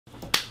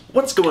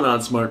What's going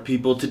on, smart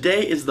people?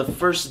 Today is the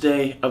first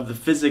day of the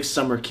physics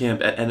summer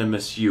camp at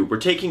NMSU. We're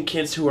taking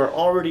kids who are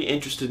already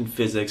interested in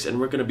physics and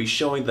we're going to be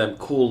showing them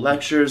cool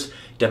lectures,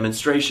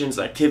 demonstrations,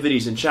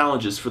 activities, and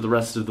challenges for the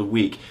rest of the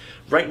week.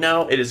 Right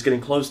now it is getting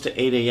close to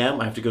 8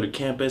 a.m. I have to go to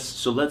campus,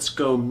 so let's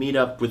go meet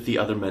up with the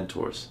other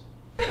mentors.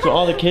 So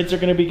all the kids are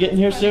going to be getting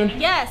here soon?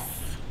 Yes.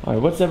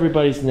 Alright, what's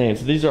everybody's name?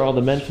 So these are all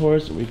the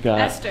mentors. We've got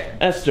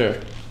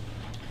Esther.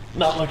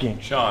 Not looking.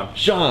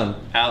 Sean.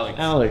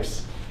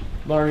 Alex.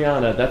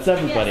 Mariana, that's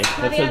everybody. Yes,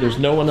 that's it. There's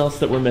no one else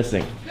that we're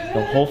missing.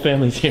 The whole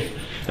family's here.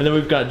 And then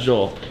we've got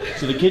Joel.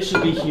 So the kids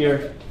should be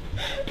here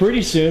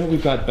pretty soon.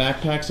 We've got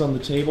backpacks on the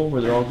table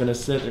where they're all gonna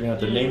sit. They're gonna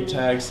have their name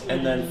tags.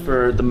 And then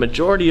for the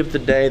majority of the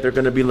day, they're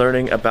gonna be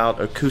learning about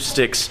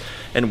acoustics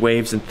and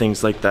waves and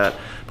things like that.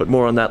 But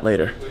more on that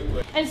later.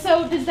 And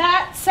so does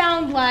that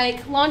sound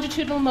like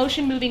longitudinal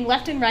motion moving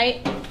left and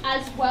right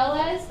as well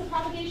as the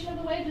propagation of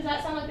the wave? Does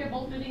that sound like they're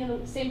both moving in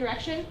the same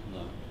direction?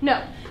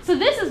 No. So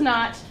this is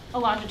not a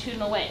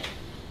longitudinal wave.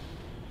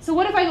 So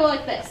what if I go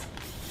like this?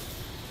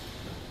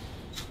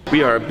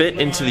 We are a bit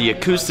into the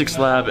acoustics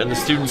lab and the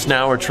students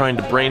now are trying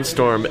to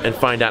brainstorm and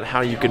find out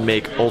how you can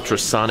make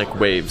ultrasonic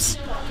waves.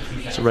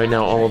 So right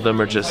now all of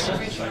them are just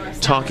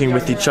talking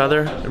with each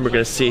other and we're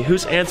going to see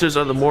whose answers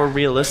are the more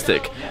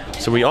realistic.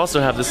 So we also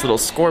have this little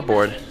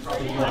scoreboard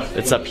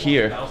that's up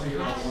here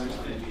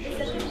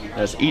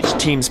as each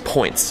team's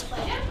points.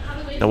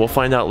 Now we'll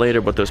find out later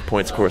what those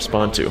points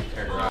correspond to.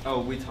 Oh,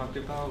 we talked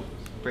about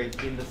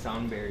breaking the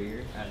sound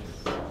barrier,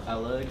 as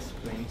Ella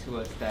explained to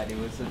us that it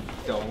was a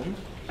dome,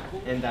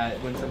 and that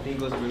when something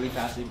goes really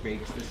fast, it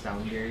breaks the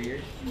sound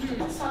barrier.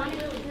 Sonic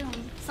boom.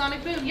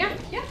 Sonic boom, yeah.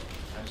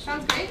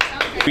 Sounds great,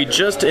 We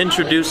just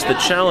introduced the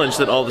challenge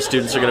that all the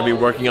students are going to be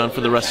working on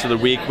for the rest of the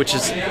week, which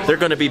is they're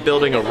going to be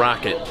building a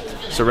rocket.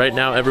 So right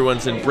now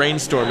everyone's in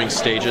brainstorming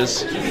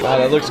stages. Wow,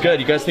 that looks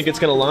good. You guys think it's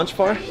going to launch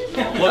far? I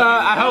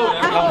hope.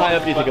 How high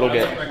up do you think it'll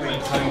get?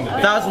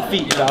 1,000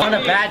 feet on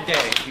a bad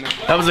day.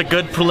 That was a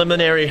good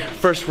preliminary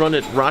first run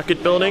at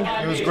rocket building.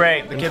 It was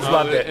great. The kids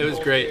loved it. It was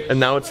great. And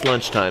now it's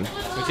lunchtime.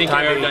 We think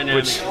aerodynamics.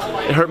 Which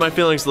it hurt my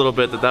feelings a little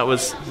bit that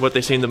was what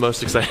they seemed the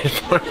most excited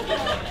for.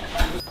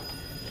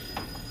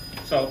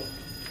 So,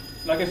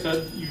 like I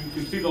said, you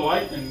can see the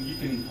light and you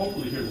can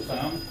hopefully hear the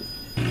sound.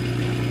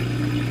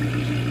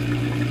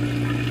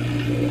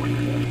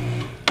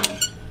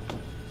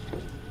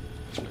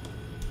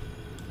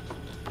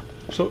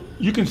 So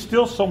you can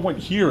still somewhat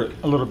hear it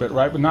a little bit,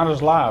 right? But not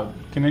as loud.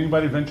 Can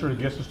anybody venture a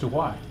guess as to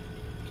why?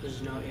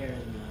 There's no air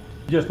in there.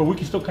 Yes, but we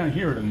can still kind of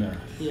hear it in there.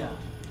 Yeah.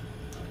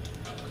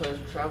 Because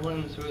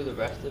traveling through the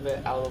rest of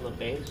it out of the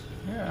base.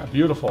 Yeah,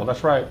 beautiful.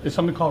 That's right. It's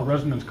something called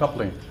resonance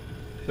coupling.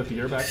 Let the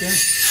air back in.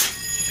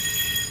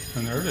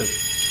 And there it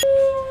is.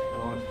 I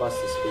want to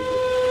bust the speaker.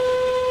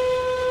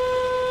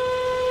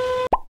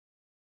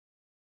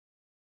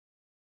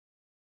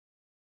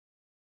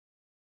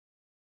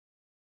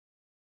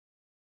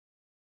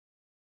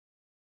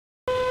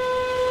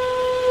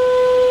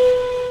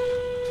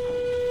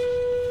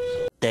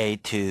 Day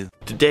 2.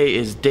 Today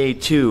is day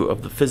 2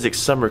 of the physics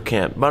summer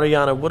camp.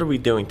 Mariana, what are we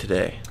doing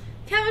today?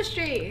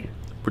 Chemistry.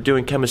 We're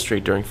doing chemistry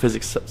during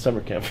physics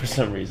summer camp for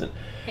some reason.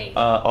 Hey.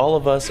 All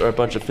of us are a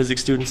bunch of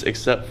physics students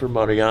except for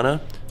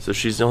Mariana, so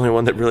she's the only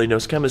one that really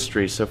knows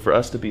chemistry. So for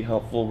us to be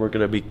helpful, we're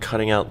going to be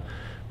cutting out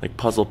like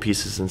puzzle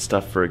pieces and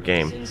stuff for a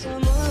game.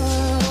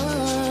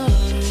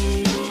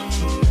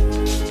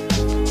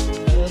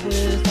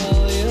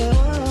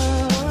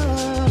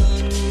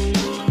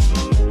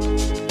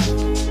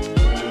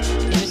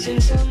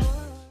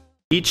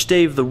 Each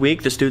day of the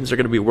week, the students are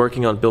going to be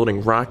working on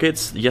building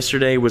rockets.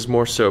 Yesterday was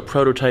more so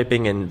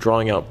prototyping and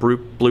drawing out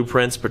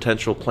blueprints,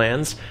 potential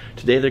plans.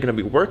 Today they're going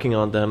to be working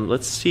on them.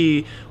 Let's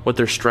see what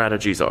their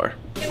strategies are.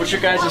 What's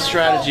your guys'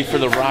 strategy for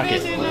the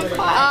rocket?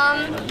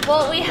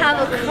 Well, we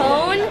have a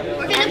cone,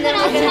 and then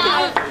we're going to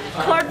have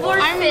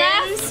cardboard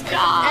fins,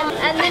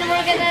 and then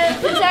we're going to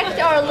protect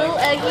our little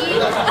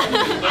eggie.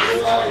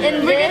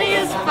 And we're going to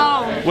use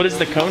foam. What is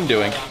the cone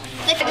doing?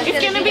 It's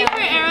going to be for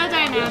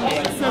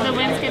aerodynamics, so the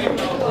wind's going to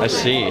be... I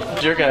see.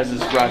 How's your guys'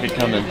 rocket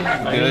coming?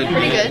 Good.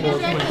 Pretty good.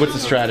 What's the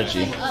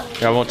strategy?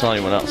 I won't tell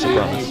anyone else, I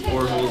promise.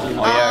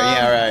 Oh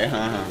yeah,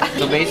 right.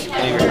 So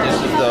basically,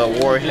 this is the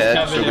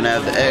warhead. So we're gonna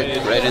have the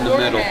egg right in the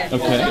middle.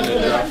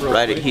 Okay.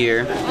 Right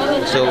here.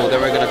 So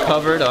then we're gonna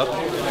cover it up,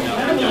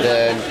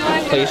 then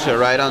place it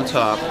right on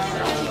top.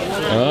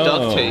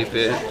 Duct tape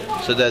it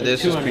so that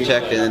this is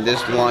protected and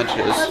this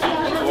launches.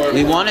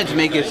 We wanted to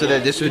make it so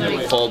that this would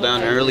fall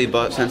down early,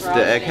 but since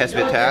the egg has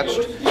been attached,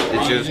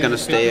 it's just gonna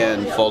stay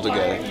and fall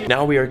together.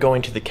 Now we are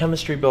going to the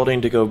chemistry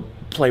building to go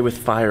play with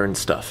fire and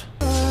stuff.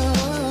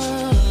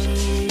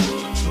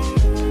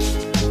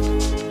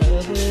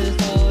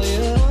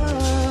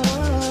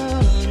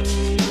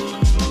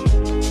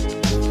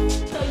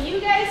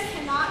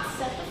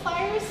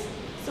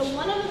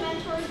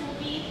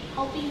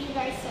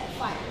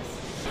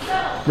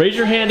 Raise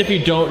your hand if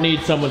you don't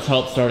need someone's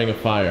help starting a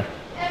fire.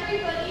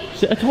 Everybody.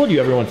 See, I told you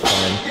everyone's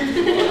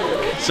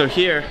fine. So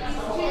here,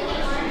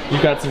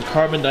 you've got some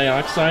carbon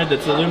dioxide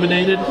that's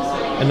illuminated,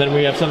 And then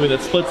we have something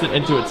that splits it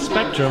into its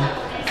spectrum,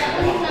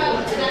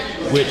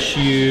 which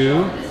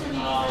you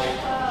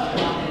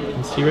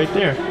can see right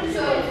there.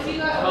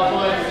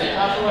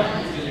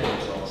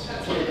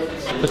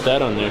 Put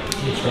that on there.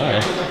 That's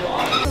right.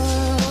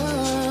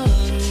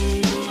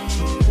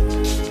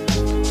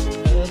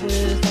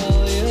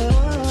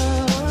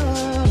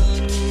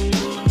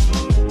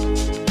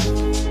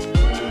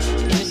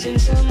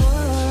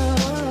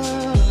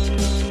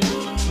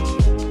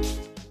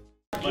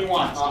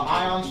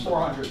 Ions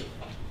 400.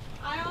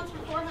 Ions for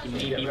 400.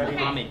 Maybe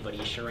Muhammad, but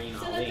he sure ain't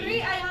So the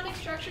 3 ionic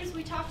structures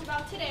we talked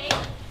about today.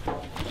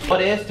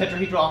 What is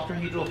tetrahedral,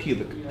 octahedral,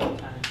 cubic?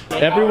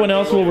 Everyone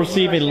else will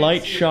receive a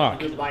light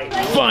shock.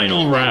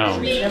 Final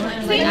round.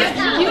 So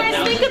you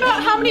guys think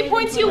about how many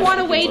points you want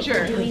to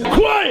wager.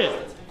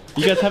 Quiet!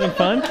 You guys having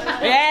fun?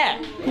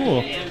 Yeah.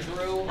 Cool.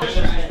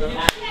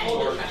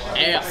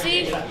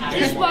 See,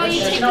 this is why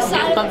you take the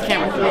side On the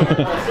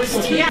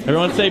camera.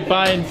 Everyone say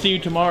bye and see you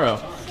tomorrow.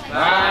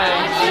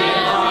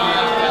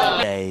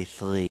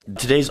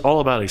 Today's all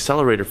about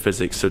accelerator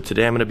physics, so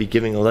today I'm going to be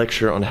giving a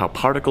lecture on how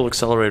particle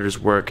accelerators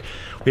work.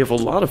 We have a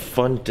lot of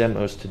fun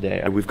demos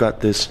today. We've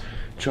got this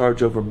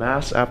charge over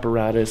mass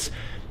apparatus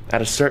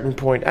at a certain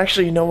point.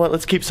 Actually, you know what?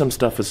 Let's keep some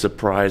stuff a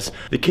surprise.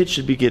 The kids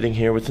should be getting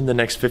here within the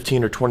next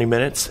 15 or 20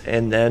 minutes,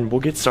 and then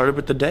we'll get started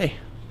with the day.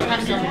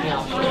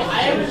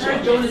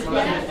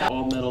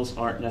 All metals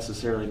aren't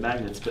necessarily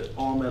magnets, but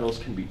all metals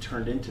can be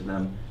turned into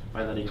them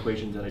by that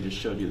equation that I just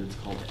showed you that's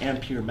called the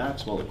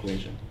Ampere-Maxwell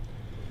equation.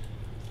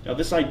 Now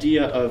this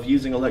idea of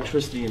using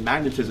electricity and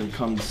magnetism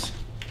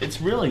it's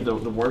really the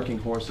working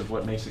horse of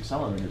what makes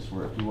accelerators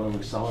work. We want to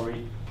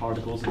accelerate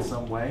particles in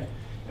some way,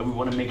 and we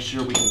want to make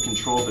sure we can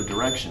control their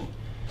direction.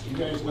 You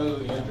guys know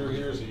that Andrew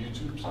here is a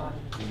YouTube star?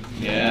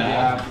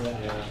 Yeah.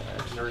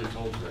 I already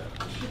told you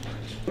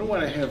that.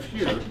 What I have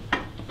here,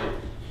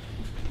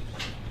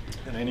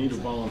 and I need a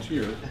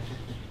volunteer,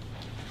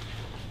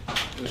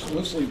 there's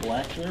mostly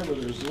black there,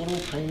 but there's little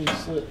tiny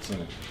slits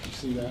in it. You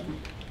see that?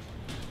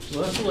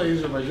 So that's a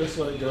laser. If I just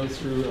let it go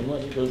through, I'm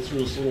letting it go through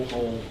this little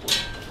hole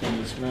in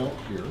this mount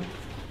here.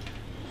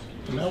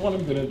 And now what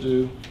I'm going to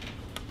do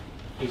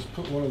is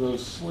put one of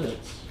those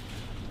slits.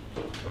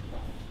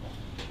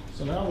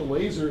 So now the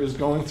laser is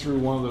going through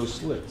one of those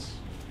slits,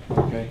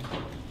 okay?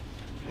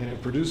 And it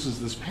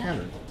produces this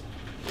pattern.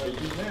 If I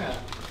do that,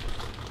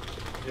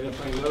 and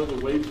if I know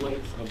the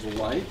wavelength of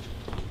the light,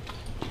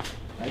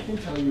 I can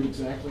tell you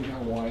exactly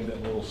how wide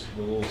that little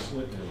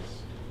slit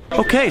is.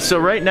 Okay, so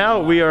right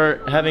now we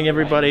are having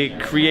everybody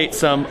create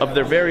some of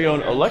their very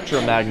own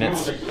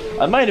electromagnets.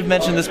 I might have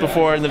mentioned this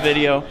before in the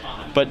video,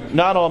 but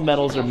not all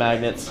metals are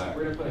magnets,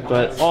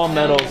 but all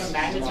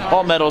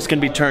metals can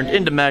be turned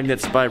into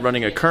magnets by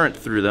running a current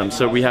through them.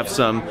 So we have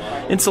some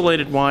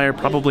insulated wire,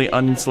 probably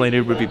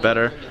uninsulated would be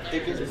better.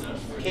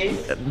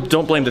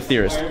 Don't blame the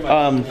theorist.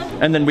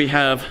 And then we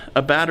have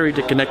a battery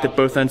to connect at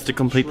both ends to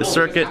complete the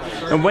circuit.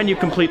 And when you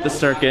complete the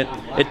circuit,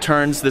 it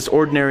turns this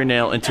ordinary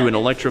nail into an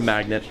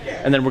electromagnet.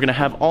 And then we're going to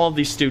have all of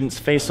these students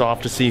face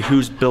off to see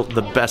who's built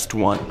the best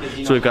one.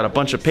 So we've got a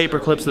bunch of paper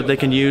clips that they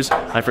can use.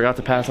 I forgot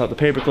to pass out the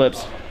paper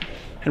clips.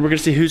 And we're going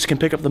to see who can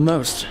pick up the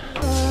most.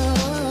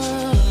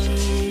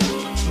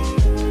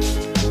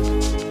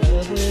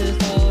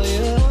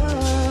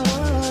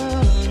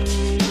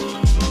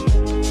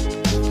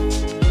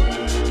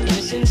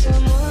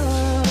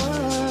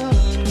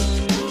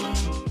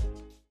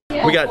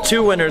 We got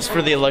 2 winners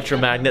for the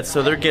electromagnets,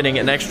 so they're getting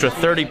an extra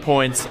 30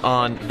 points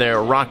on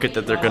their rocket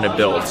that they're going to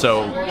build.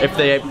 So if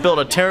they build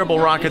a terrible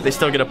rocket, they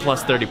still get a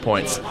plus 30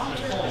 points.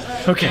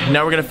 Okay,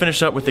 now we're going to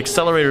finish up with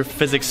Accelerator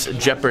Physics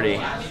Jeopardy!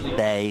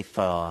 Day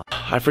 4.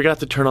 I forgot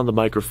to turn on the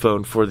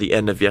microphone for the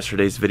end of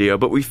yesterday's video,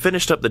 but we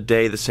finished up the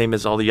day the same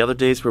as all the other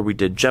days where we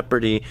did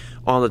Jeopardy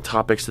on the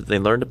topics that they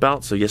learned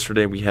about. So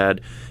yesterday we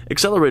had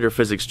Accelerator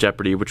Physics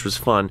Jeopardy, which was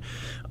fun.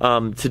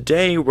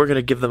 Today we're going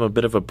to give them a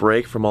bit of a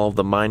break from all of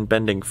the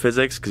mind-bending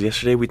physics, because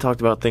yesterday we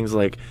talked about things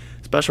like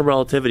special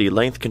relativity,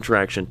 length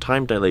contraction,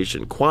 time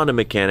dilation, quantum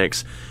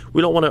mechanics.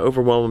 We don't want to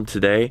overwhelm them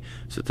today,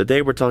 so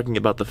today we're talking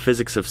about the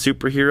physics of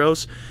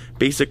superheroes.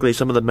 Basically,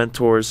 some of the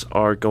mentors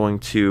are going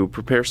to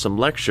prepare some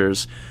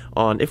lectures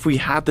on if we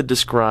had to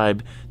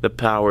describe the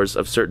powers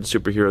of certain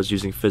superheroes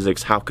using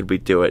physics, how could we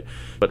do it?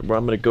 But I'm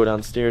going to go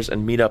downstairs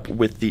and meet up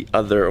with the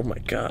other, oh my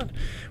god,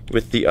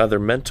 with the other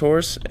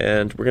mentors,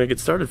 and we're going to get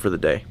started for the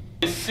day.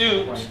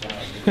 Suit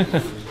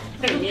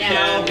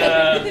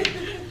can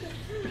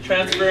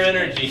transfer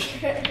energy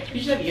and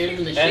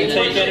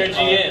take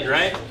energy in,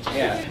 right?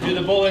 Yeah. Do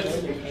the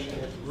bullets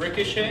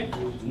ricochet?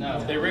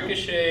 No. They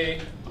ricochet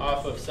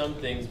off of some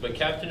things, but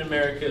Captain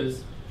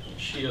America's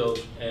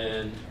shield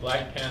and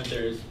Black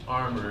Panther's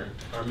armor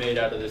are made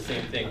out of the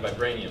same thing,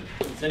 vibranium.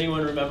 Does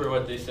anyone remember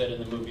what they said in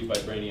the movie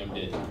Vibranium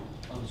did?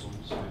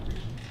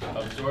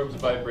 Absorbs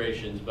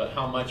vibrations, but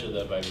how much of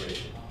the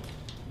vibration?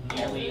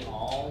 Nearly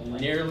all.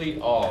 Nearly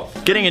all.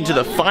 Getting into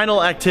the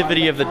final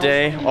activity of the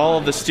day, all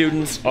of the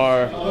students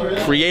are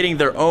creating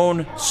their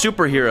own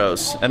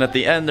superheroes, and at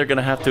the end they're going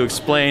to have to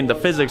explain the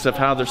physics of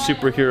how their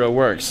superhero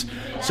works.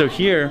 So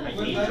here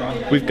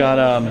we've got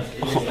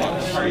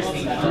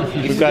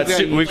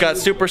We've got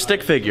Super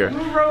Stick Figure.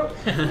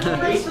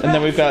 And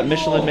then we've got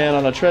Michelin Man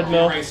on a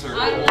treadmill.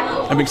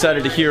 I'm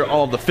excited to hear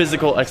all the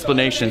physical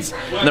explanations,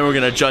 and then we're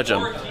gonna judge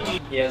him.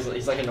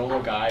 He's like a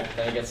normal guy, but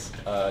then he gets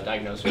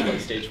diagnosed with like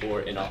stage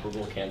 4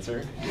 inoperable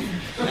cancer.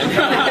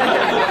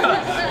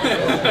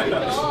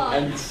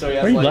 And so he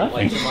has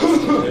like 2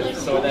 months to live.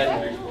 So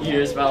then he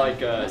hears about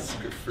like a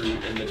secret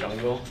fruit in the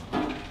jungle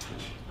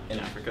in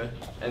Africa,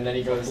 and then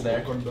he goes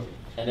there.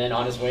 And then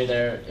on his way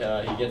there,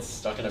 he gets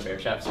stuck in a bear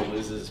trap, so he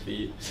loses his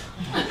feet.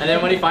 And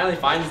then when he finally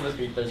finds the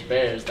feet, there's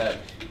bears that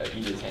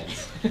eat his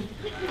hands.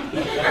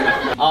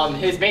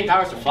 His main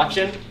power is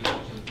reflection.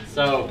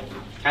 So,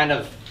 kind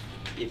of,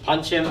 you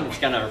punch him, it's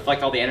gonna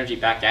reflect all the energy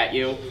back at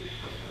you.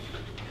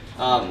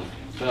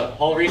 The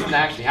whole reason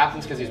that actually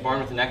happens is because he's born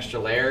with an extra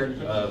layer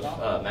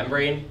of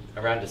membrane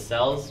around his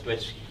cells,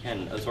 which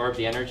can absorb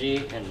the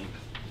energy and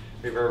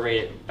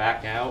reverberate it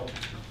back out.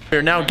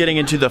 We're now getting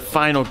into the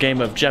final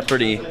game of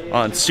Jeopardy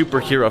on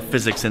superhero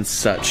physics and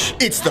such.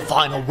 It's the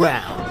final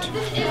round.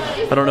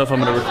 I don't know if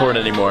I'm going to record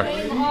anymore.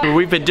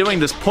 We've been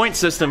doing this point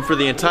system for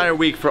the entire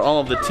week for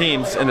all of the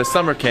teams in the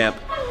summer camp.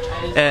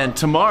 And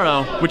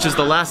tomorrow, which is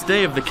the last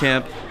day of the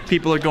camp,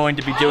 people are going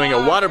to be doing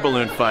a water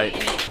balloon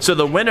fight. So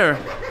the winner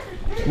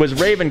was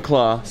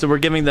Ravenclaw, so we're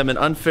giving them an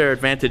unfair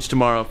advantage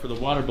tomorrow for the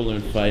water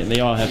balloon fight, and they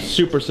all have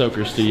super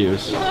soakers to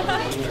use.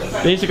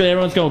 Basically,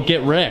 everyone's going to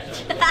get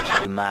wrecked.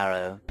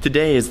 Tomorrow.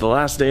 Today is the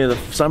last day of the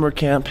summer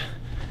camp,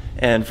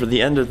 and for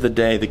the end of the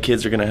day, the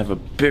kids are going to have a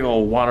big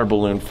old water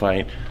balloon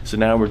fight. So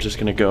now we're just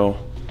going to go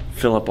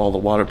fill up all the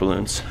water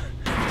balloons.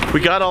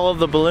 We got all of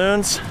the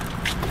balloons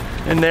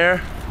in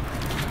there.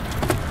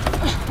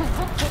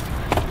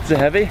 Is it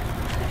heavy?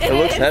 It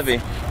looks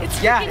heavy. It's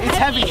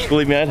heavy.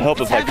 Believe me, I'd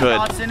help if I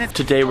could.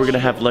 Today we're going to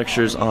have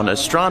lectures on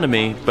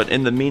astronomy, but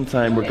in the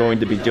meantime we're going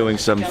to be doing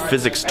some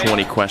physics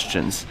 20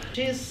 questions.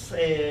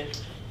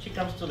 She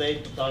comes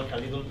today to talk a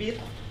little bit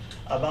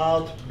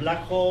about black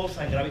holes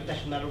and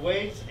gravitational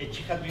waves.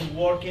 She has been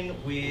working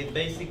with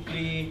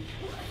basically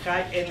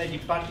high energy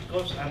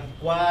particles and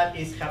what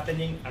is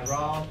happening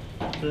around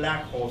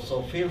black holes.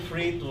 So feel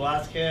free to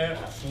ask her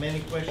as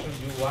many questions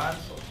you want.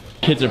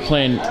 Kids are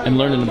playing and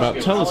learning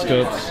about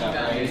telescopes.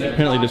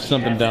 Apparently there's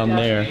something down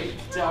there.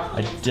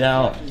 I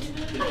doubt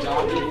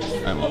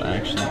I will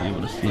actually be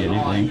able to see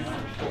anything.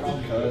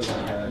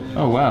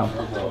 Oh wow.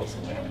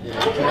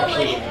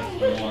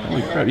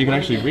 Holy crap, you can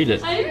actually read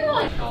it.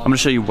 I'm gonna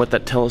show you what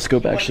that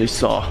telescope actually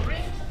saw.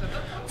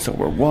 So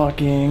we're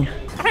walking.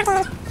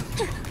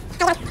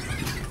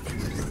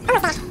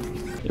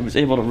 It was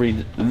able to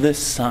read this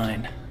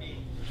sign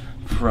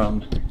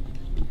from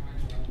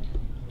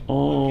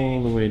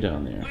all the way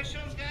down there.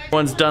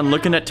 Everyone's done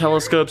looking at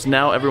telescopes.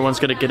 Now everyone's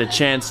gonna get a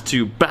chance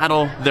to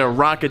battle their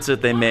rockets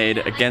that they made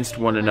against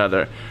one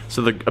another.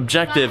 So the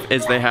objective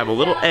is they have a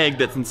little egg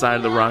that's inside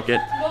of the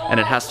rocket and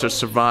it has to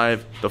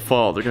survive the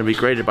fall. They're gonna be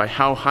graded by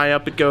how high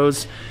up it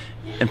goes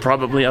and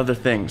probably other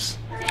things.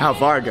 How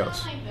far it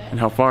goes. And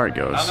how far it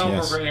goes. I don't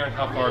know if we're grading on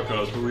how far it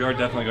goes, but we are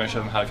definitely going to show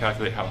them how to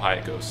calculate how high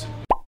it goes.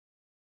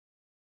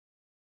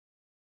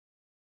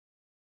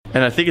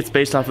 And I think it's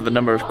based off of the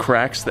number of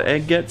cracks the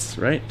egg gets,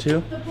 right,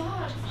 too?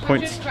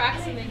 Points.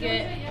 Cracks and they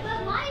get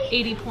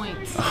 80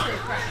 points.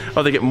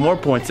 Oh, they get more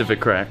points if it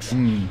cracks.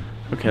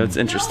 Okay, that's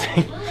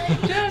interesting.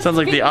 Sounds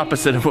like the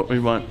opposite of what we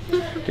want.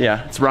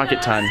 Yeah, it's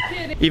rocket time.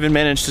 Even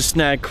managed to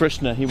snag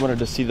Krishna. He wanted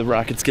to see the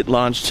rockets get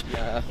launched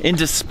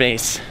into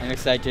space. I'm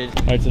excited.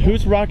 All right, so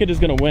whose rocket is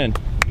gonna win?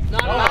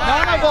 None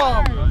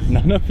of them.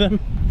 None of them?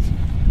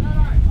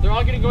 They're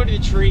all gonna go into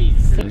the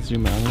trees. Let's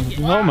zoom out.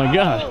 Oh my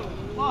god.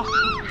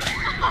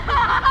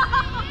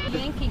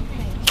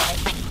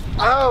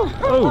 Oh!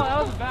 Oh!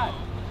 That was bad.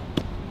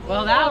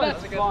 Well, that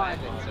was fun.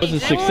 It was a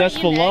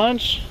successful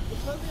launch.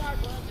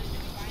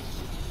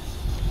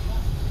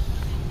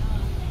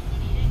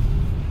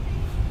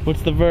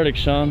 What's the verdict,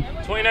 Sean?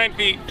 29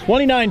 feet.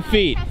 29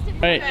 feet. All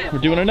right, we're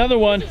doing another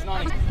one.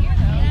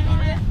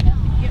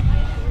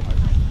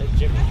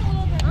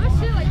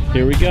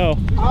 Here we go.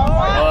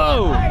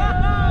 Whoa!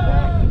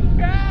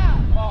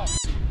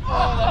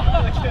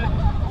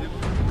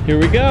 Here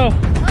we go.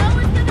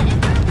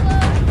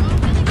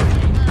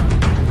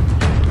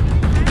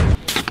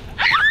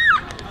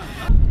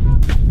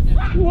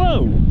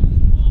 Whoa!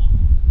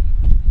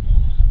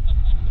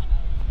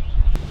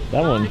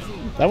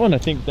 That one I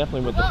think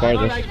definitely went the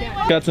farthest.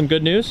 Got some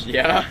good news?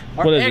 Yeah.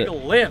 What is it?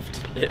 lived.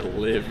 It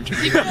lived.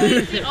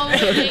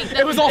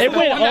 It was also It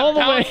went all the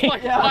way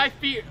like 5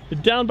 feet.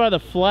 down by the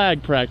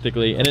flag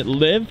practically, and it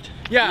lived?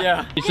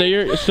 Yeah.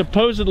 So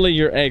supposedly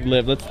your egg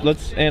lived.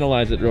 Let's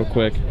analyze it real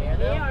quick.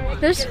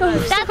 That's foam.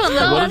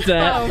 What is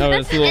that? Oh,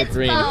 it's a little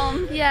green.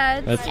 Foam.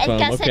 Yeah, That's it foam.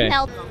 doesn't Okay.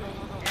 melt.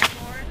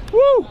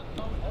 Woo!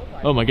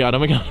 Oh my god, oh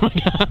my god, oh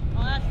my god.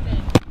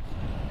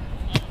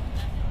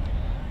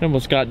 I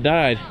almost got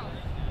died.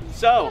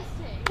 So,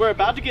 we're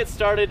about to get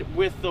started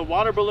with the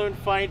water balloon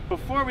fight.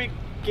 Before we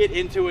get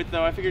into it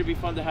though. I figured it'd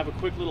be fun to have a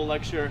quick little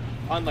lecture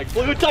on like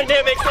fluid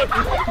dynamics.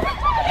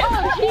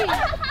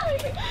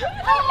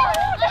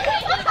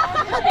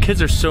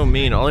 Kids are so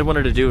mean. All I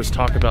wanted to do was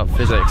talk about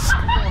physics.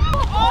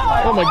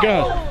 Oh my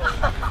god.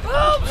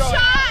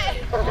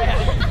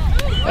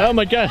 Oh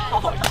my god.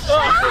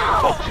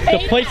 The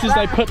places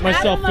I put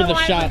myself for the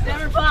shot.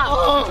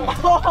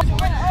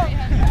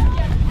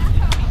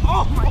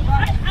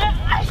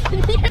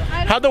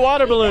 How'd the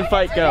water balloon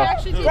fight go?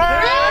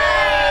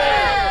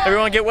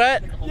 Everyone get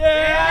wet?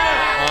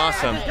 Yeah!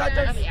 Awesome.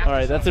 All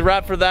right, that's a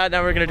wrap for that.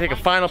 Now we're gonna take a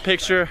final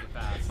picture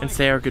and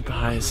say our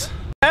goodbyes.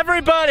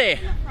 Everybody,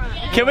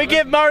 can we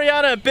give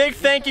Mariana a big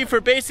thank you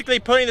for basically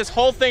putting this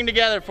whole thing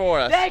together for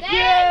us? Thank you!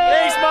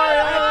 Thanks,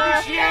 Mariana! I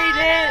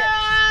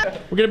appreciate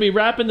it! We're gonna be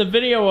wrapping the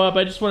video up.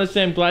 I just want to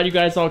say I'm glad you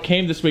guys all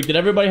came this week. Did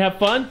everybody have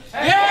fun?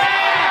 Yeah!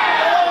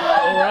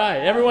 All right,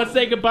 everyone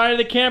say goodbye to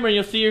the camera and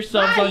you'll see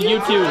yourselves on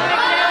YouTube.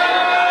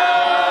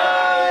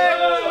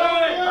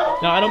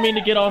 Now, I don't mean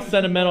to get all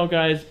sentimental,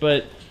 guys,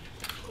 but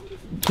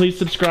please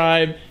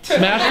subscribe.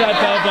 Smash that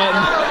bell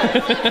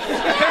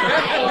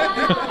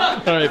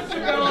button. All right,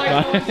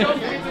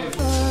 bye.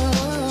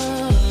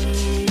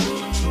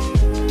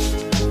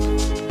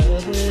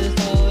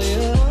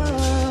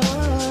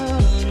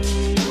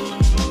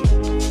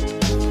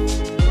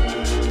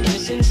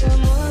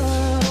 Someone